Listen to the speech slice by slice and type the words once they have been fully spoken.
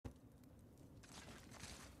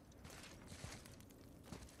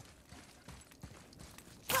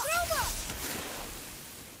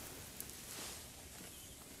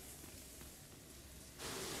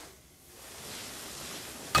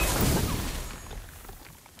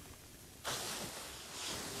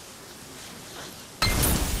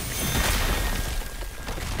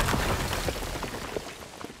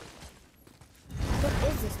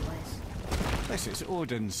Yes, it's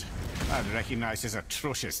Odin's. I'd recognize his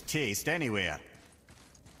atrocious taste anywhere.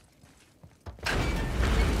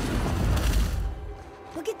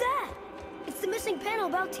 Look at that! It's the missing panel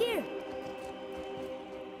about Tyr.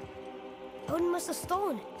 Odin must have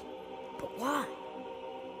stolen it. But why?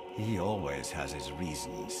 He always has his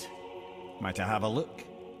reasons. Might I have a look?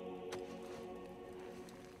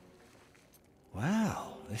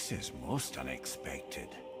 Well, this is most unexpected.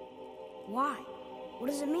 Why? What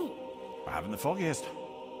does it mean? I haven't the foggiest.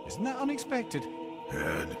 Isn't that unexpected?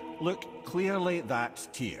 Head. Look, clearly that's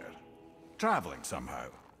Tyr. Traveling somehow.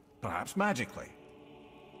 Perhaps magically.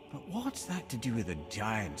 But what's that to do with the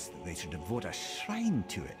giants that they should devote a shrine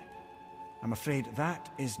to it? I'm afraid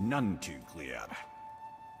that is none too clear.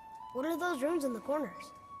 What are those runes in the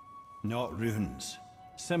corners? Not runes.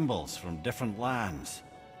 Symbols from different lands.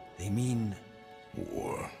 They mean...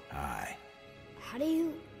 War. Aye. How do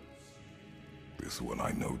you... This one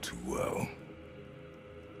I know too well.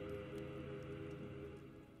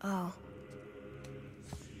 Oh.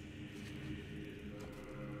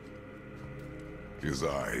 His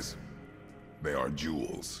eyes. They are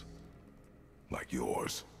jewels. Like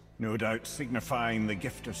yours. No doubt signifying the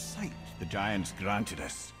gift of sight the giants granted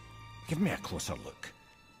us. Give me a closer look.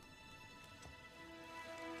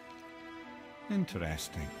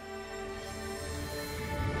 Interesting.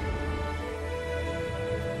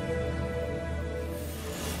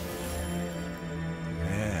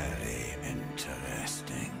 Very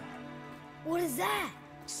interesting. What is that?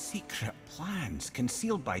 Secret plans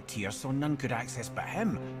concealed by Tyr so none could access but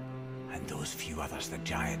him. And those few others the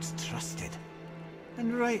giants trusted.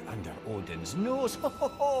 And right under Odin's nose, ho ho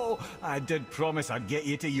ho! I did promise I'd get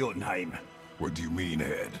you to Jotunheim. What do you mean,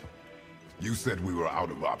 Head? You said we were out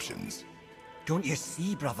of options. Don't you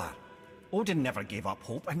see, brother? Odin never gave up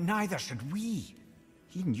hope, and neither should we.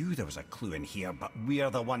 He knew there was a clue in here, but we're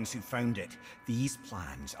the ones who found it. These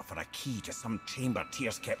plans are for a key to some chamber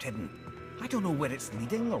Tyr's kept hidden. I don't know where it's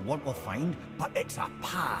leading or what we'll find, but it's a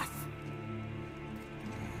path.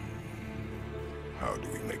 How do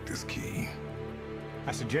we make this key?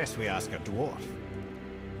 I suggest we ask a dwarf.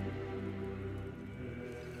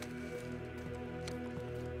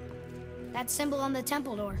 That symbol on the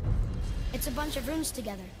temple door. It's a bunch of runes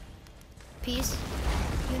together. Peace,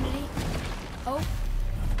 unity, hope,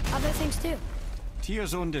 other things too.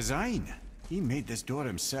 Tyr's own design. He made this door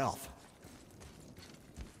himself.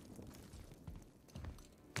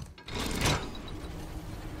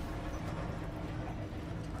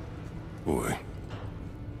 Boy.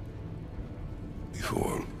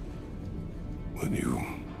 Before... when you...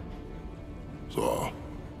 saw...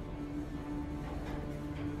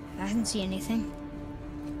 I didn't see anything.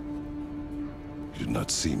 You did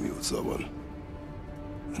not see me with someone.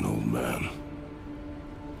 An old man.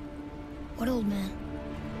 What old man?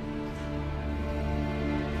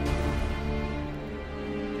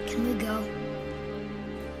 Can we go?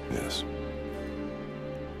 Yes.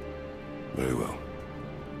 Very well.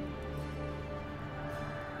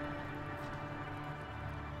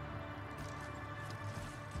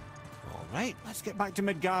 All right, let's get back to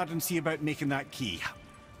Midgard and see about making that key.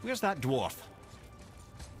 Where's that dwarf?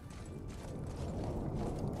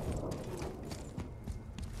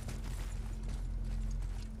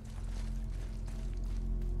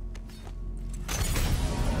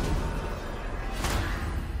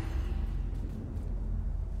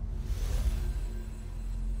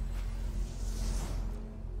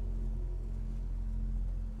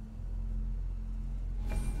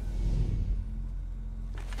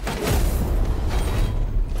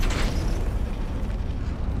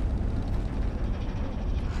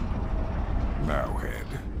 Now, Head.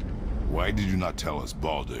 Why did you not tell us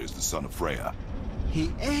Baldur is the son of Freya?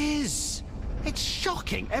 He is! It's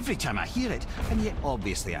shocking every time I hear it, and yet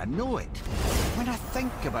obviously I know it. When I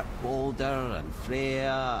think about Baldur and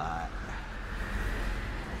Freya...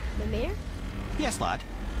 Mimir? Yes, lad.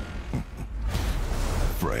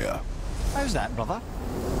 Freya. How's that, brother?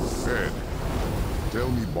 Head, tell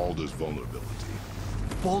me Baldur's vulnerability.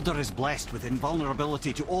 Baldur is blessed with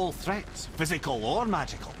invulnerability to all threats, physical or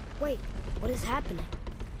magical. Wait, what is happening?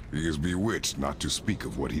 He is bewitched not to speak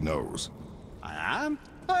of what he knows. I am?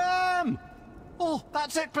 I am! Oh,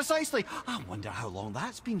 that's it precisely. I wonder how long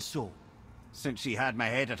that's been so. Since she had my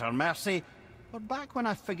head at her mercy, or back when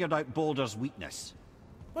I figured out Baldur's weakness.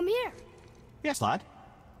 Mimir, Yes, lad?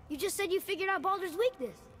 you just said you figured out Baldur's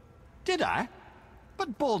weakness. Did I?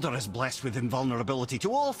 But Baldur is blessed with invulnerability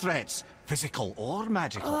to all threats, physical or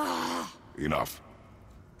magical. Enough.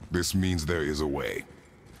 This means there is a way.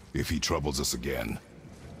 If he troubles us again,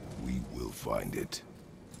 we will find it.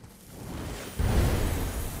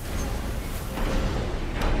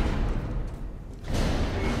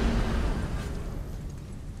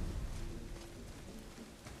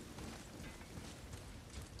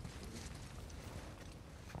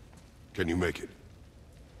 Can you make it?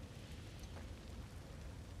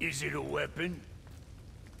 Is it a weapon?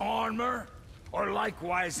 Armor? Or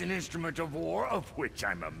likewise an instrument of war, of which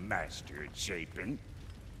I'm a master at shaping?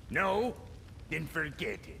 No? Then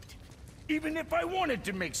forget it. Even if I wanted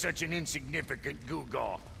to make such an insignificant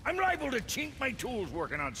gewgaw, I'm liable to chink my tools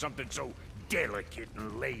working on something so delicate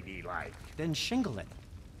and ladylike. Then shingle it.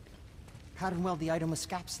 Pattern weld the item with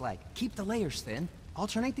scap slag. Keep the layers thin.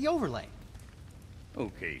 Alternate the overlay.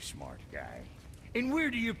 Okay, smart guy. And where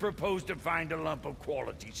do you propose to find a lump of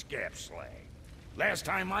quality scap slag? Last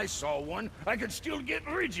time I saw one, I could still get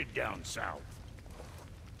rigid down south.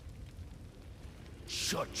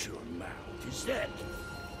 Shut your mouth, is that...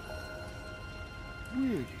 Where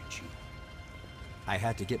did you... I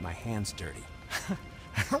had to get my hands dirty.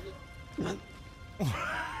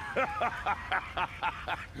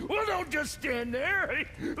 Well, don't just stand there.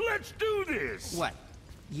 Let's do this. What?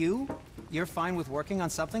 You're fine with working on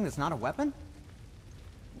something that's not a weapon?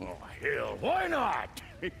 Oh, hell, why not?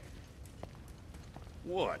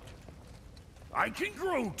 What? I can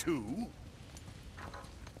grow too.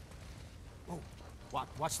 Oh,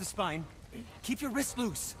 watch the spine. Keep your wrist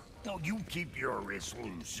loose. No, you keep your wrist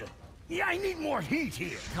loose. Yeah, I need more heat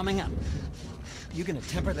here. Coming up. You gonna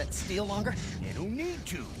temper that steel longer? You don't need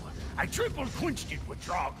to. I triple quenched it with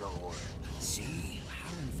Drago oil. See?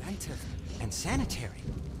 How inventive. And sanitary.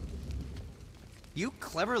 You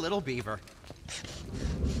clever little beaver.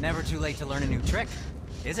 Never too late to learn a new trick,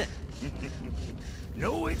 is it?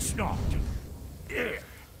 No, it's not. There.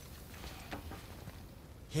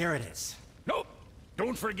 Here it is. Nope.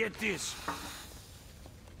 Don't forget this.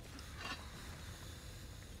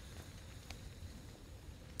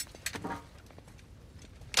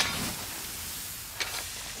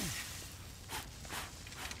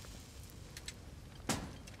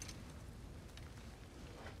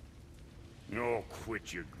 Oh,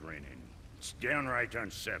 quit your grinning. It's downright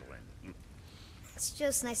unsettling. It's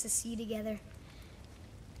just nice to see you together.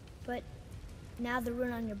 But now the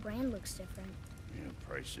rune on your brand looks different. Yeah,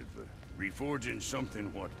 price of reforging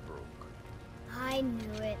something what broke. I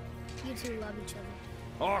knew it. You two love each other.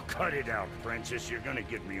 Oh, cut it out, Princess. You're gonna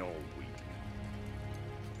get me all weak.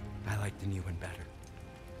 I like the new one better.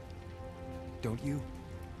 Don't you?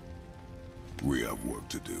 We have work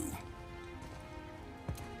to do.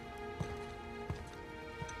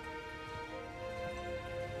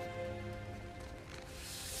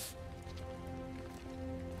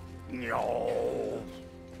 No.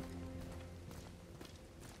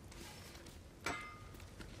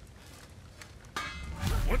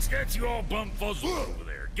 What's got you all bum-fuzzled over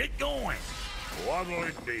there? Get going. What'll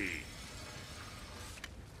it be?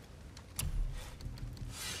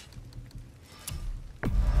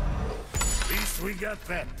 At least we got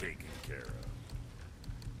that taken care of.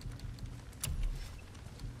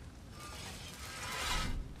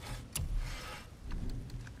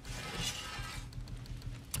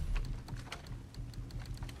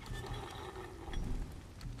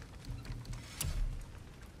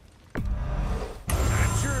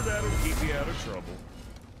 Keep you out of trouble.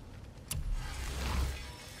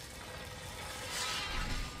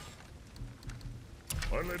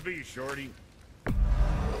 What'll it be, Shorty? See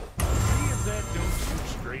if that don't shoot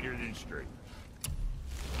straighter than straight.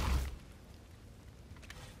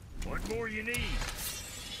 What more you need?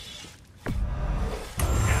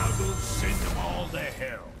 Now go send them all to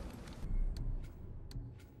hell.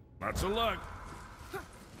 Lots of luck.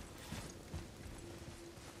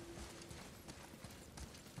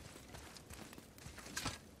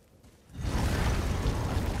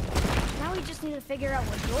 We just need to figure out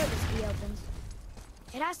what door this key opens.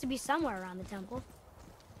 It has to be somewhere around the temple.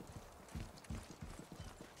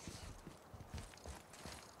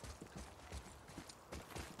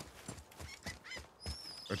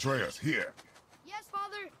 Atreus, here. Yes,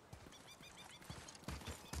 Father.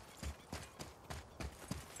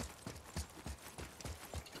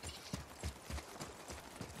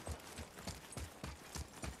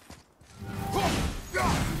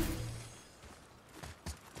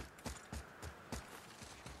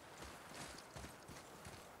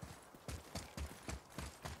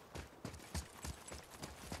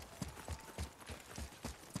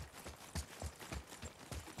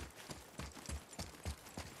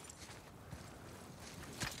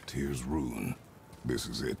 Tyr's rune. This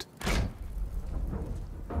is it.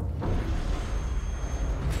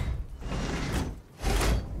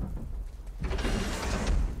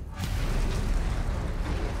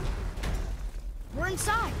 We're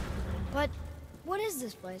inside. But what is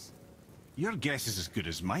this place? Your guess is as good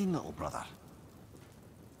as mine, little brother.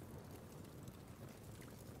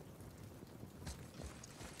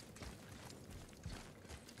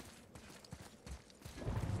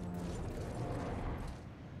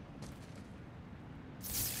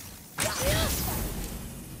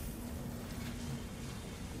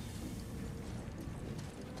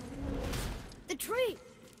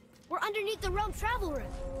 underneath the realm travel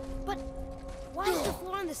room. But why is the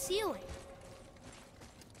floor on the ceiling?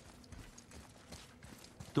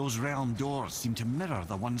 Those realm doors seem to mirror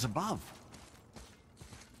the ones above.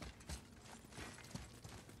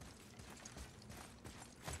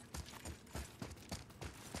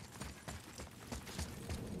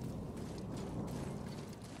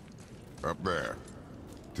 Up there.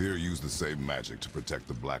 Tyr used the same magic to protect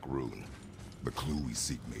the Black Rune. The clue we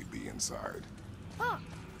seek may be inside. Oh,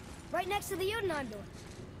 right next to the Jotunheim door.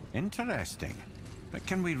 Interesting. But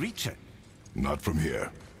can we reach it? Not from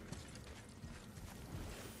here.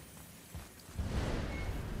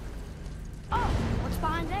 Oh, what's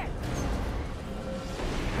behind there?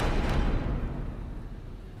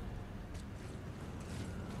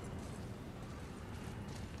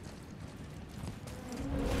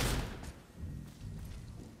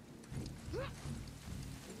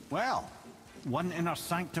 Well, one inner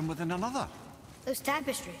sanctum within another. Those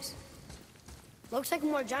tapestries. Looks like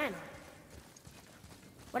more giant art.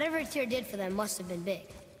 Whatever Tyr did for them must have been big.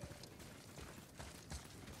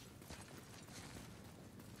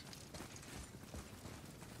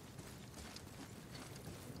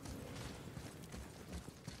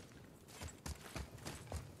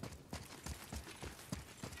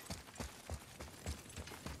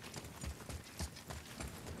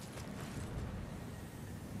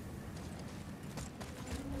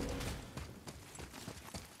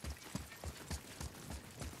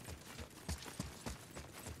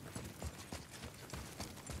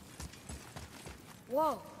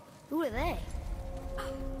 Whoa, who are they?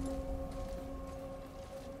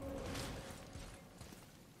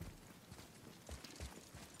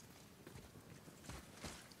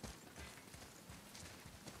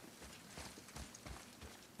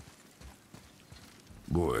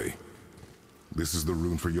 Boy, this is the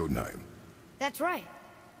rune for Jotunheim. That's right.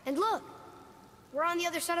 And look, we're on the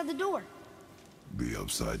other side of the door. The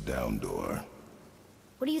upside-down door.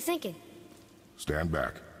 What are you thinking? Stand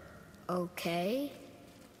back. Okay.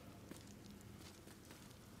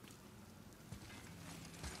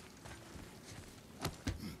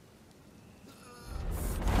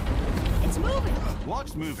 It's moving!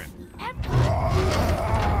 What's moving?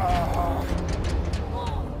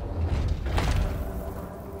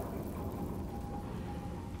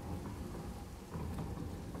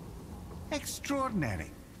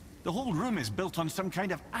 Extraordinary. The whole room is built on some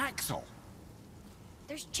kind of axle.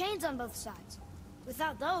 There's chains on both sides.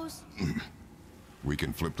 Without those... We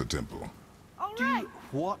can flip the temple. All right!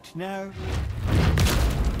 What now?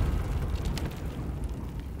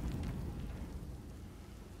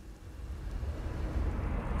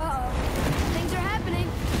 Uh-oh. Things are happening.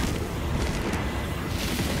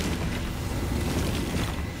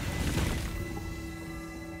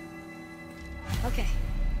 Okay.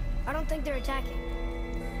 I don't think they're attacking.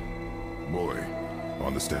 Boy,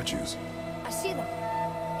 on the statues. I see them.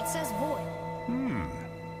 It says void.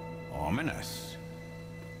 Ominous.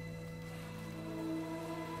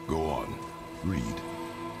 Go on. Read.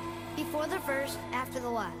 Before the first, after the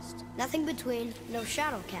last. Nothing between, no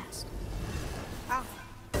shadow cast. Alpha.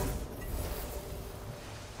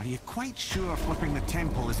 Are you quite sure flipping the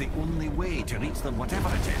temple is the only way to reach them, whatever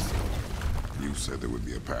it is? You said there would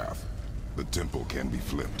be a path. The temple can be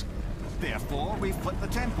flipped. Therefore, we flip the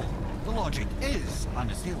temple. The logic is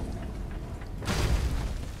unassailable.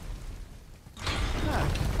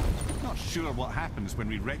 Not sure what happens when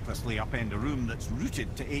we recklessly upend a room that's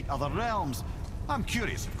rooted to 8 other realms. I'm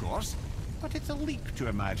curious, of course, but it's a leap to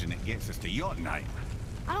imagine it gets us to Jotunheim.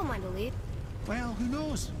 I don't mind a lead. Well, who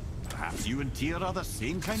knows? Perhaps you and Tyr are the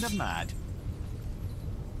same kind of mad.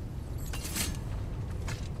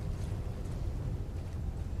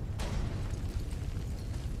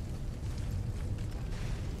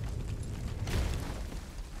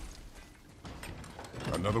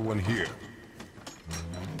 Another one here.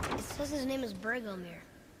 It says his name is Bergelmir.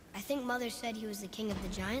 I think Mother said he was the king of the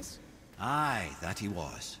giants. Aye, that he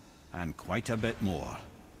was. And quite a bit more.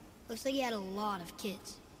 Looks like he had a lot of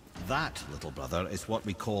kids. That, little brother, is what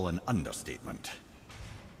we call an understatement.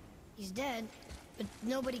 He's dead, but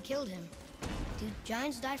nobody killed him. Do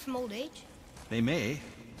giants die from old age? They may,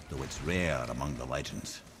 though it's rare among the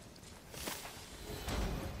legends.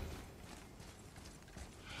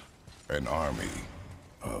 An army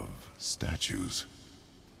of statues.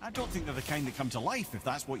 I don't think they're the kind that come to life, if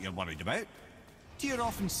that's what you're worried about. Tyr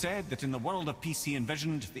often said that in the world of peace he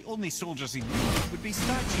envisioned, the only soldiers he needed would be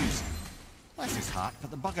statues. Bless his heart, but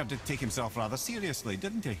the bugger did take himself rather seriously,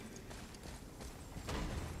 didn't he?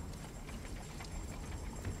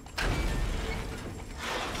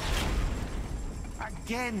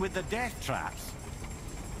 Again with the death traps.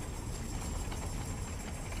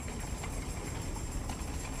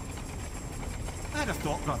 I'd have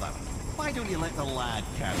thought, brother. Why don't you let the lad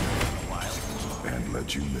carry you for a while? And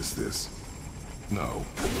let you miss this? No.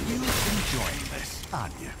 You're enjoying this,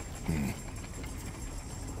 aren't you?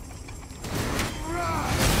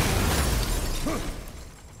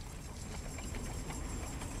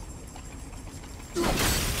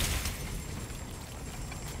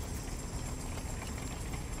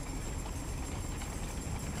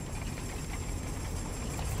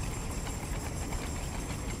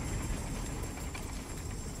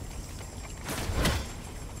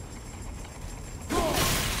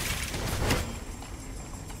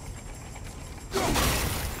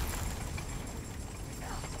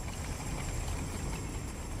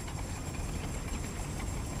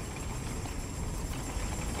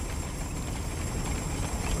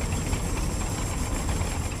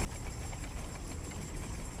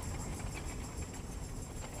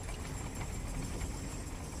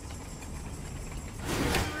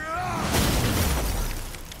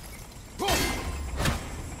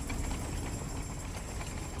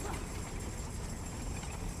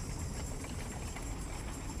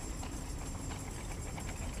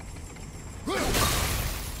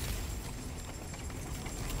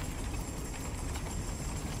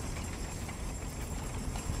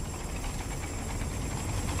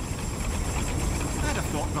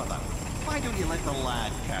 Brother, why don't you let the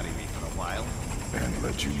lad carry me for a while? And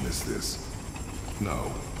let you miss this? No.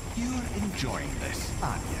 You're enjoying this,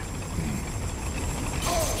 aren't you?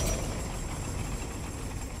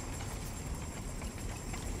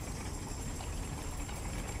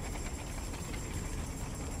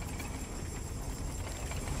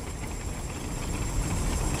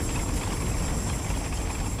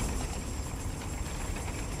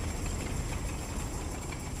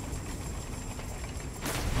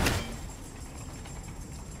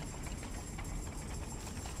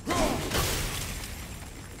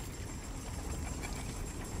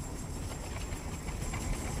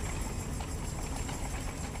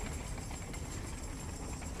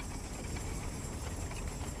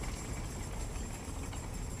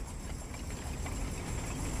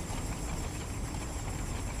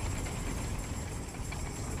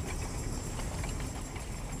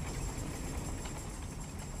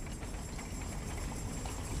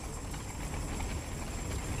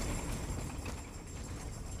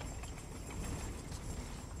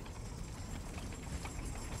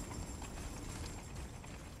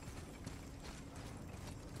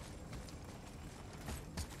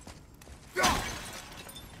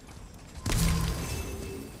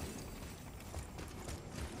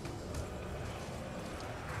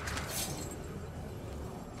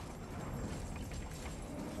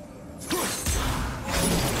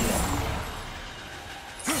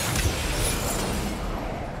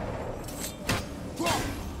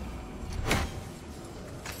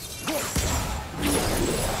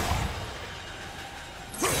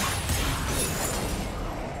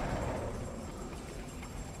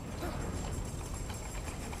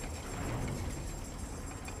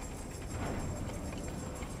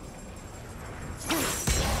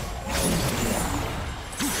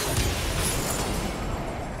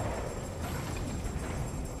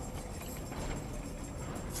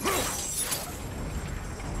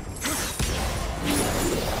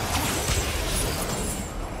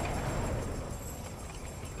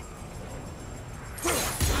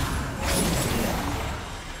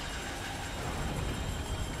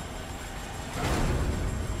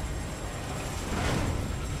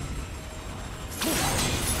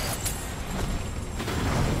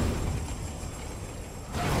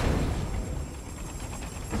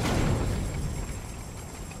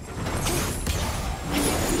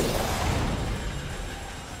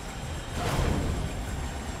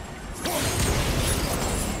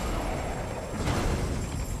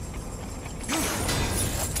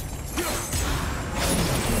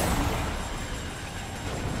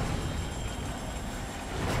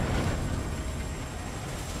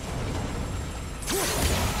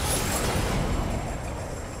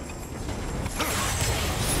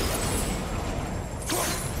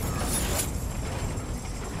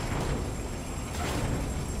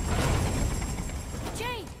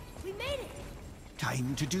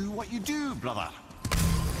 Time to do what you do, brother.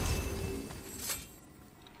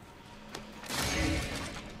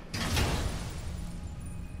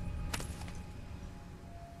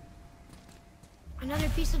 Another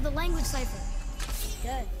piece of the language cipher.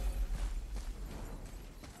 Good.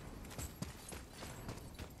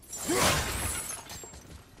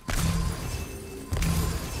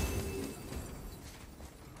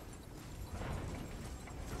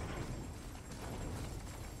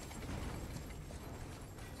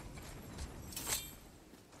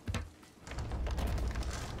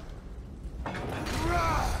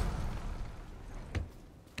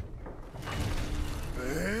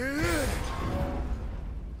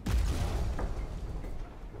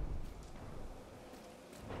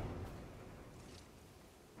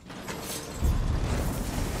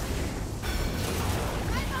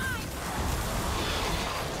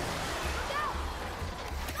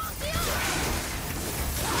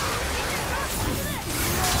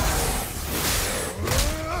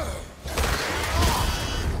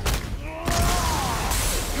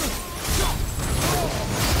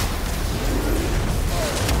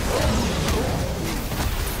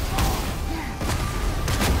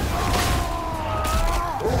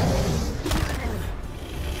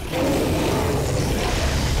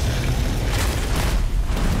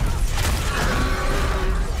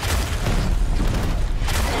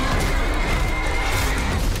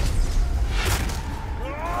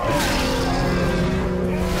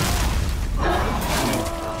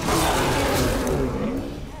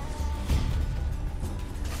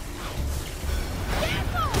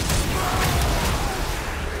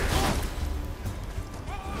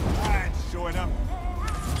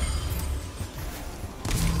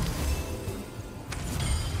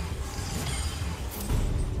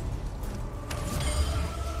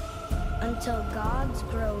 Until gods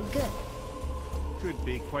grow good. Could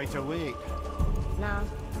be quite a wait. Nah,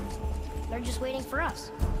 they're just waiting for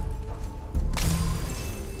us.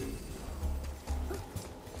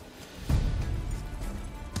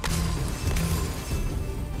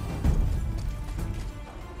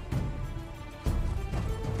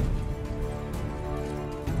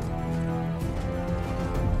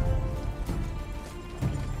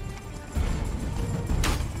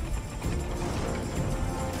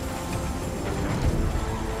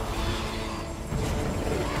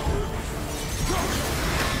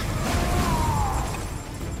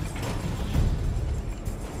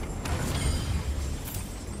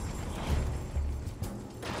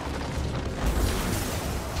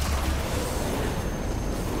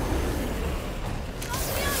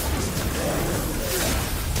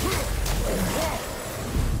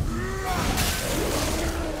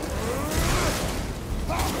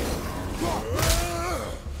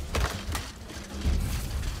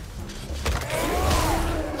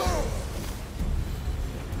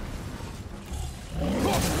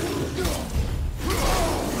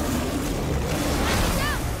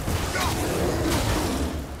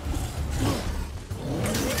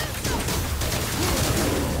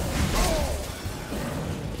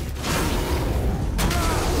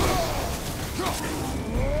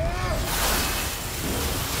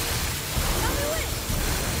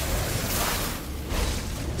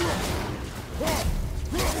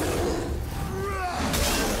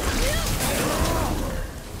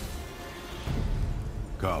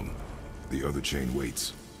 Come. The other chain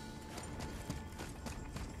waits.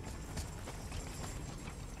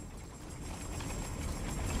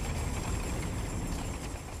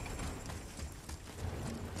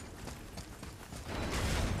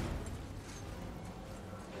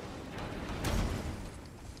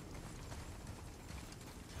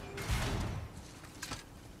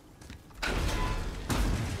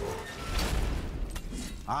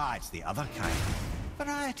 Ah, it's the other kind.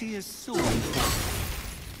 Variety is so important.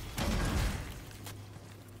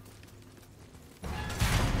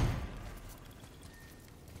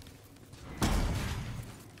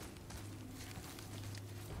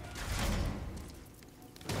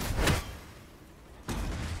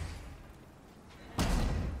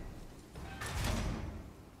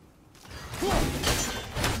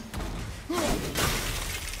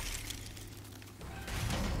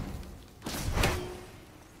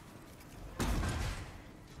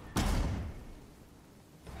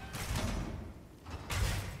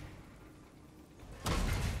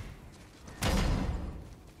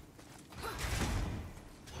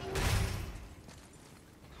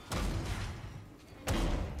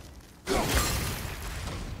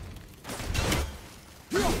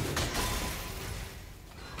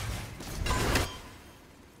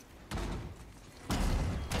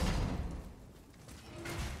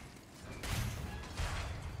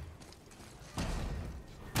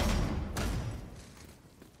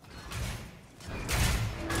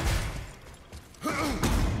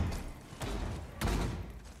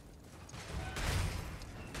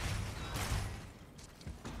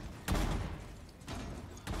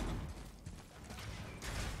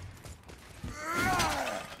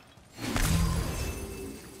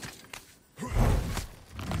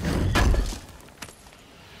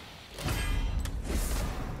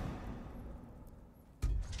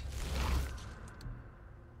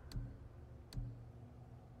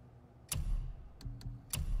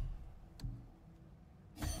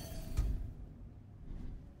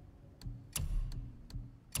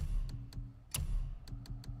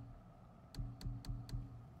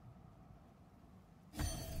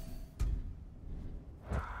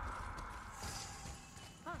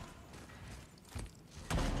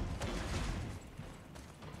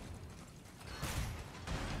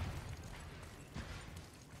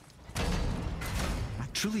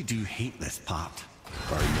 I truly do hate this part.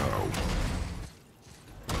 I know.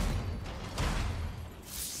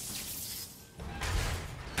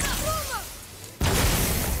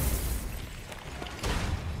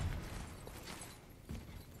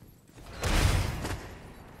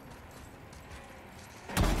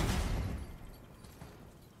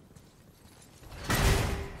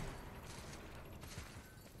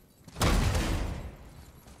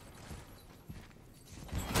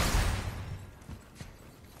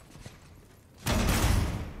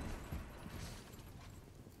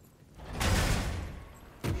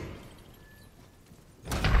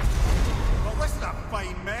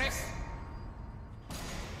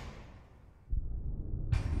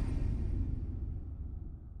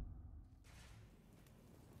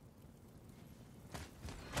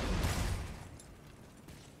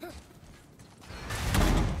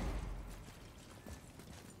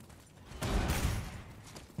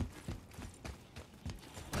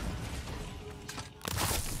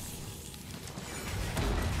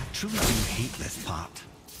 truly do hate this part.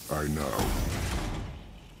 I know.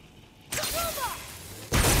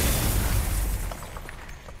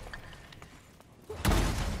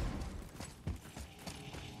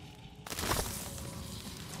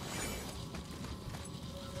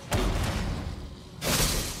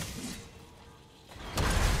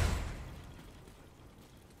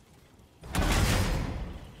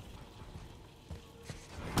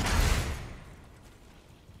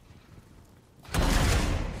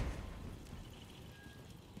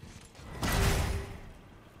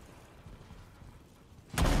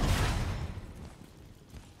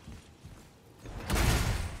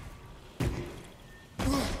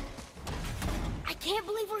 I can't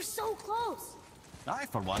believe we're so close. I,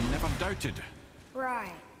 for one, never doubted.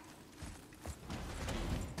 Right.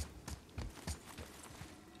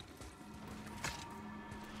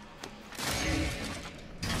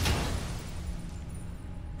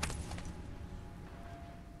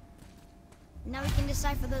 Now we can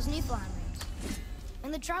decipher those Nephilim runes.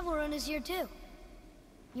 And the travel rune is here too.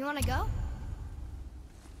 You wanna go?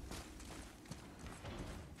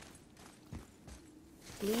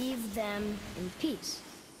 Leave them in peace.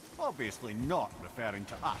 Obviously not referring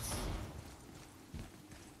to us.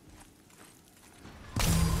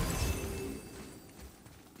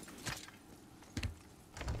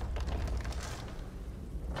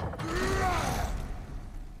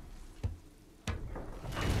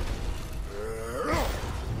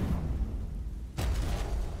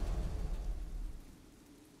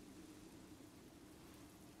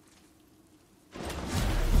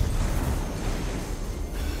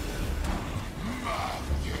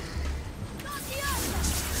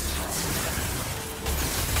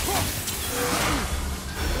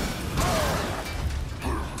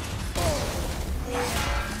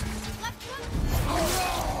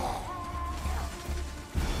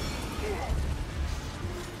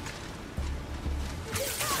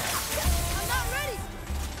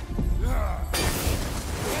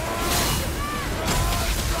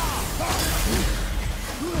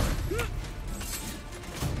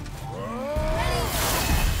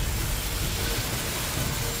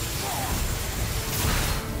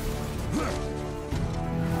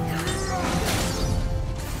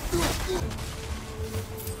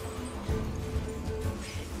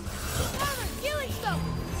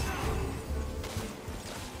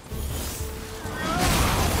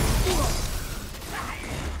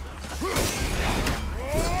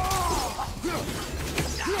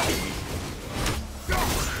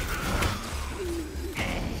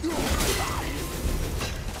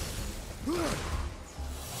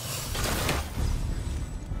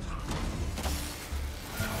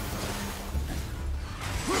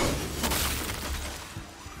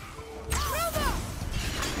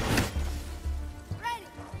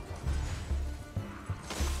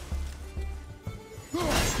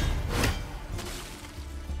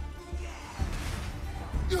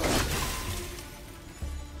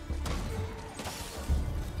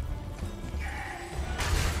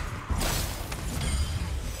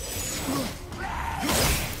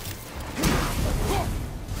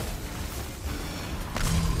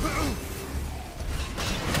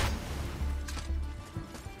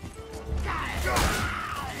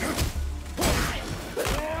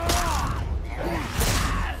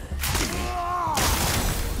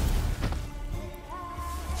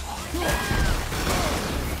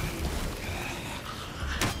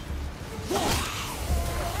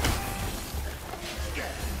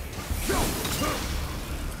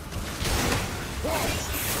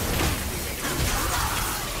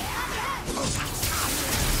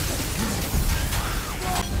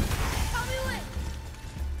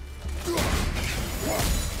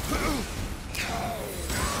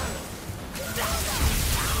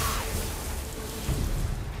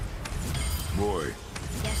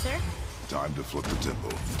 Time to flip the temple.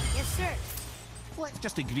 Yes, sir. Let's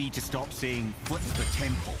just agree to stop saying flip the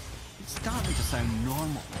temple. It's starting to sound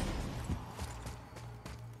normal.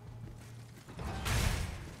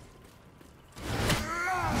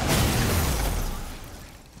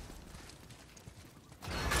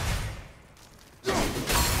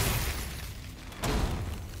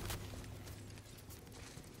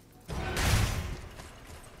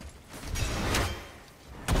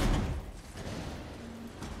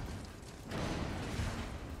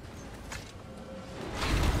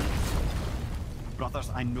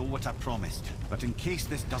 Brothers, I know what I promised, but in case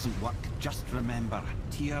this doesn't work, just remember,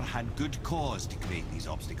 Tyr had good cause to create these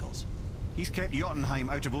obstacles. He's kept Jotunheim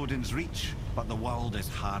out of Odin's reach, but the world is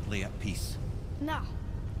hardly at peace. No,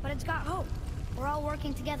 but it's got hope. We're all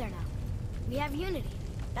working together now. We have unity.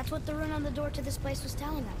 That's what the rune on the door to this place was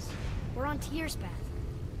telling us. We're on Tyr's path.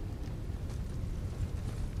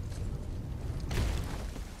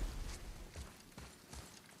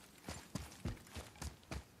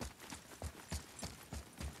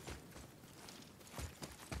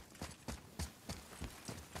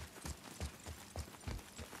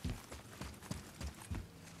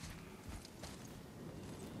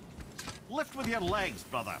 Lift with your legs,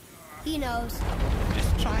 brother. He knows.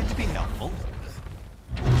 Just trying to be helpful.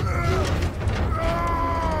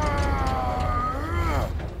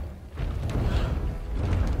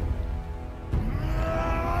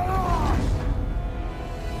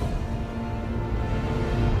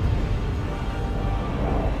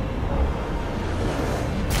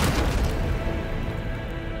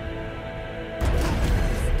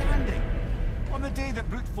 On the day that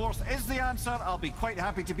brute force is the answer, I'll be quite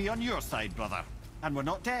happy to be on your side, brother. And we're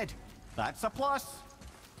not dead. That's a plus.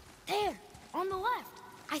 There, on the left.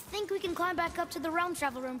 I think we can climb back up to the realm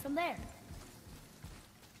travel room from there.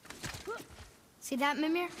 See that,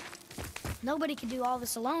 Mimir? Nobody can do all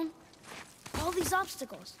this alone. All these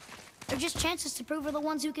obstacles. They're just chances to prove we're the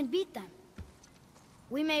ones who can beat them.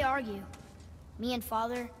 We may argue. Me and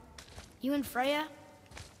Father, you and Freya,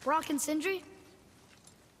 Brock and Sindri.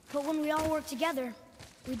 But when we all work together,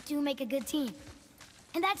 we do make a good team.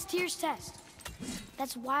 And that's Tyr's test.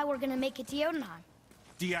 That's why we're gonna make it to Jotunheim.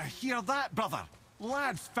 Do you hear that, brother?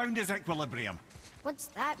 Lad's found his equilibrium. What's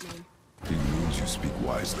that mean? He means you speak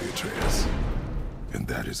wisely, Atreus. And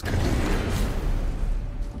that is good to hear.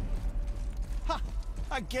 Ha!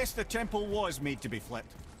 I guess the temple was made to be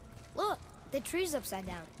flipped. Look, the tree's upside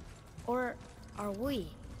down. Or are we?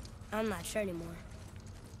 I'm not sure anymore.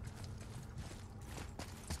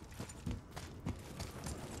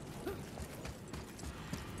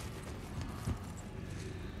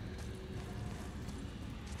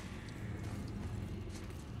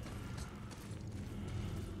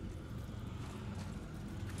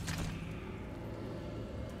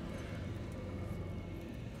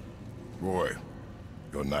 Boy,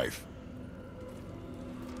 your knife.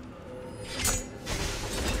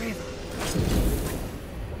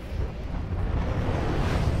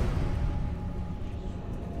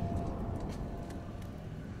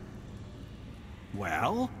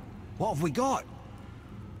 Well, what have we got?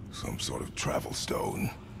 Some sort of travel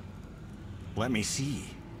stone. Let me see.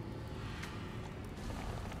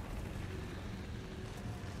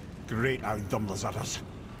 Great Outdumblers.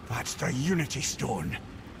 That's the Unity Stone.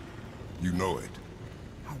 You know it.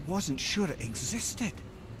 I wasn't sure it existed.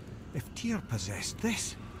 If Tyr possessed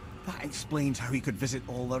this, that explains how he could visit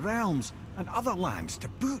all the realms and other lands to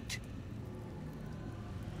boot.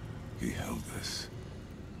 He held this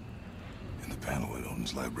in the panel in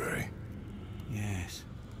Odin's library. Yes.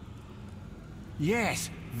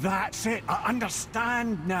 Yes, that's it. I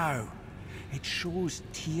understand now. It shows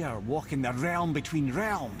Tyr walking the realm between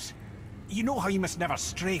realms. You know how you must never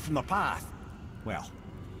stray from the path? Well,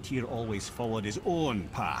 Tyr always followed his own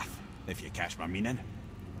path, if you catch my meaning.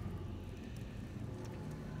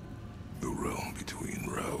 The realm between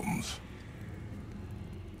realms.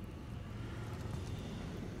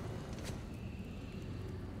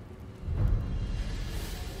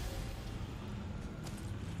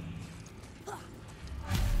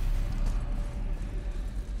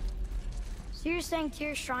 So you're saying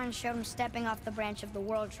Tyr's shrine showed him stepping off the branch of the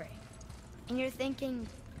World Tree. And you're thinking,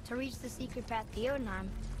 to reach the secret path to Jotunheim,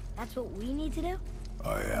 that's what we need to do?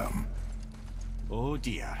 I am. Oh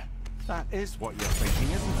dear. That is what you're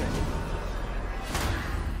thinking, isn't it?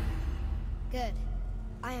 Good.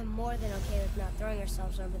 I am more than okay with not throwing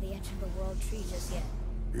ourselves over the edge of the World Tree just yet.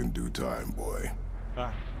 In due time, boy.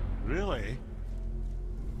 Really?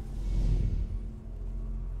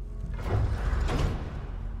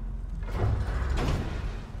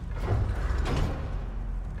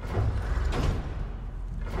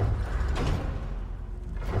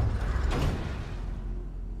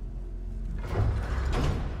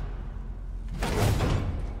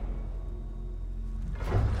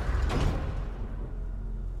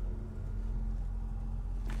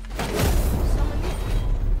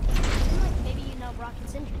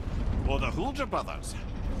 Brothers.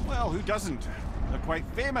 Well, who doesn't? They're quite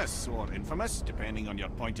famous, or infamous, depending on your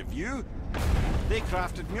point of view. They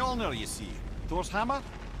crafted Mjolnir, you see. Thor's hammer,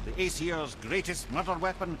 the Aesir's greatest murder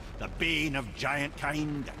weapon, the bane of giant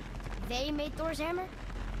kind. They made Thor's hammer?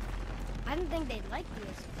 I didn't think they'd like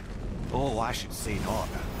this. Oh, I should say not.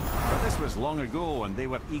 But this was long ago, and they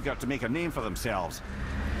were eager to make a name for themselves.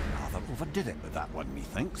 Rather overdid it with that one,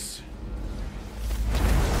 methinks.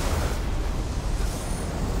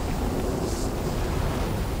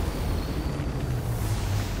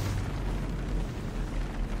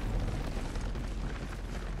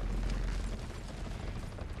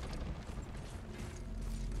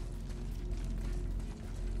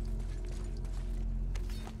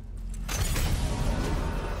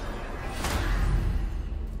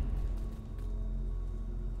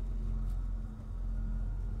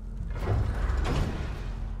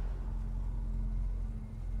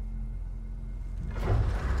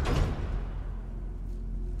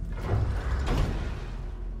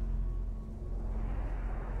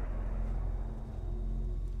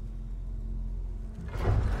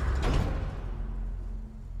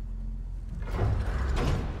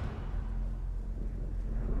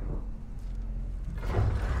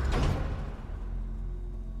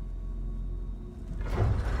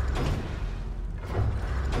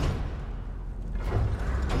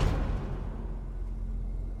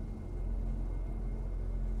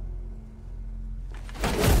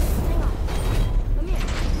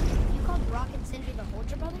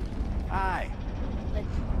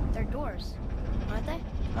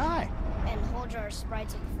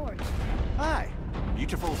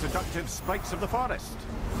 beautiful, seductive sprites of the forest.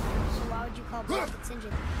 So why would you call Black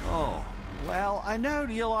Sinjin? Oh, well, I now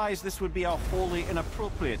realize this would be a wholly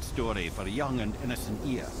inappropriate story for young and innocent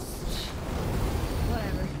ears.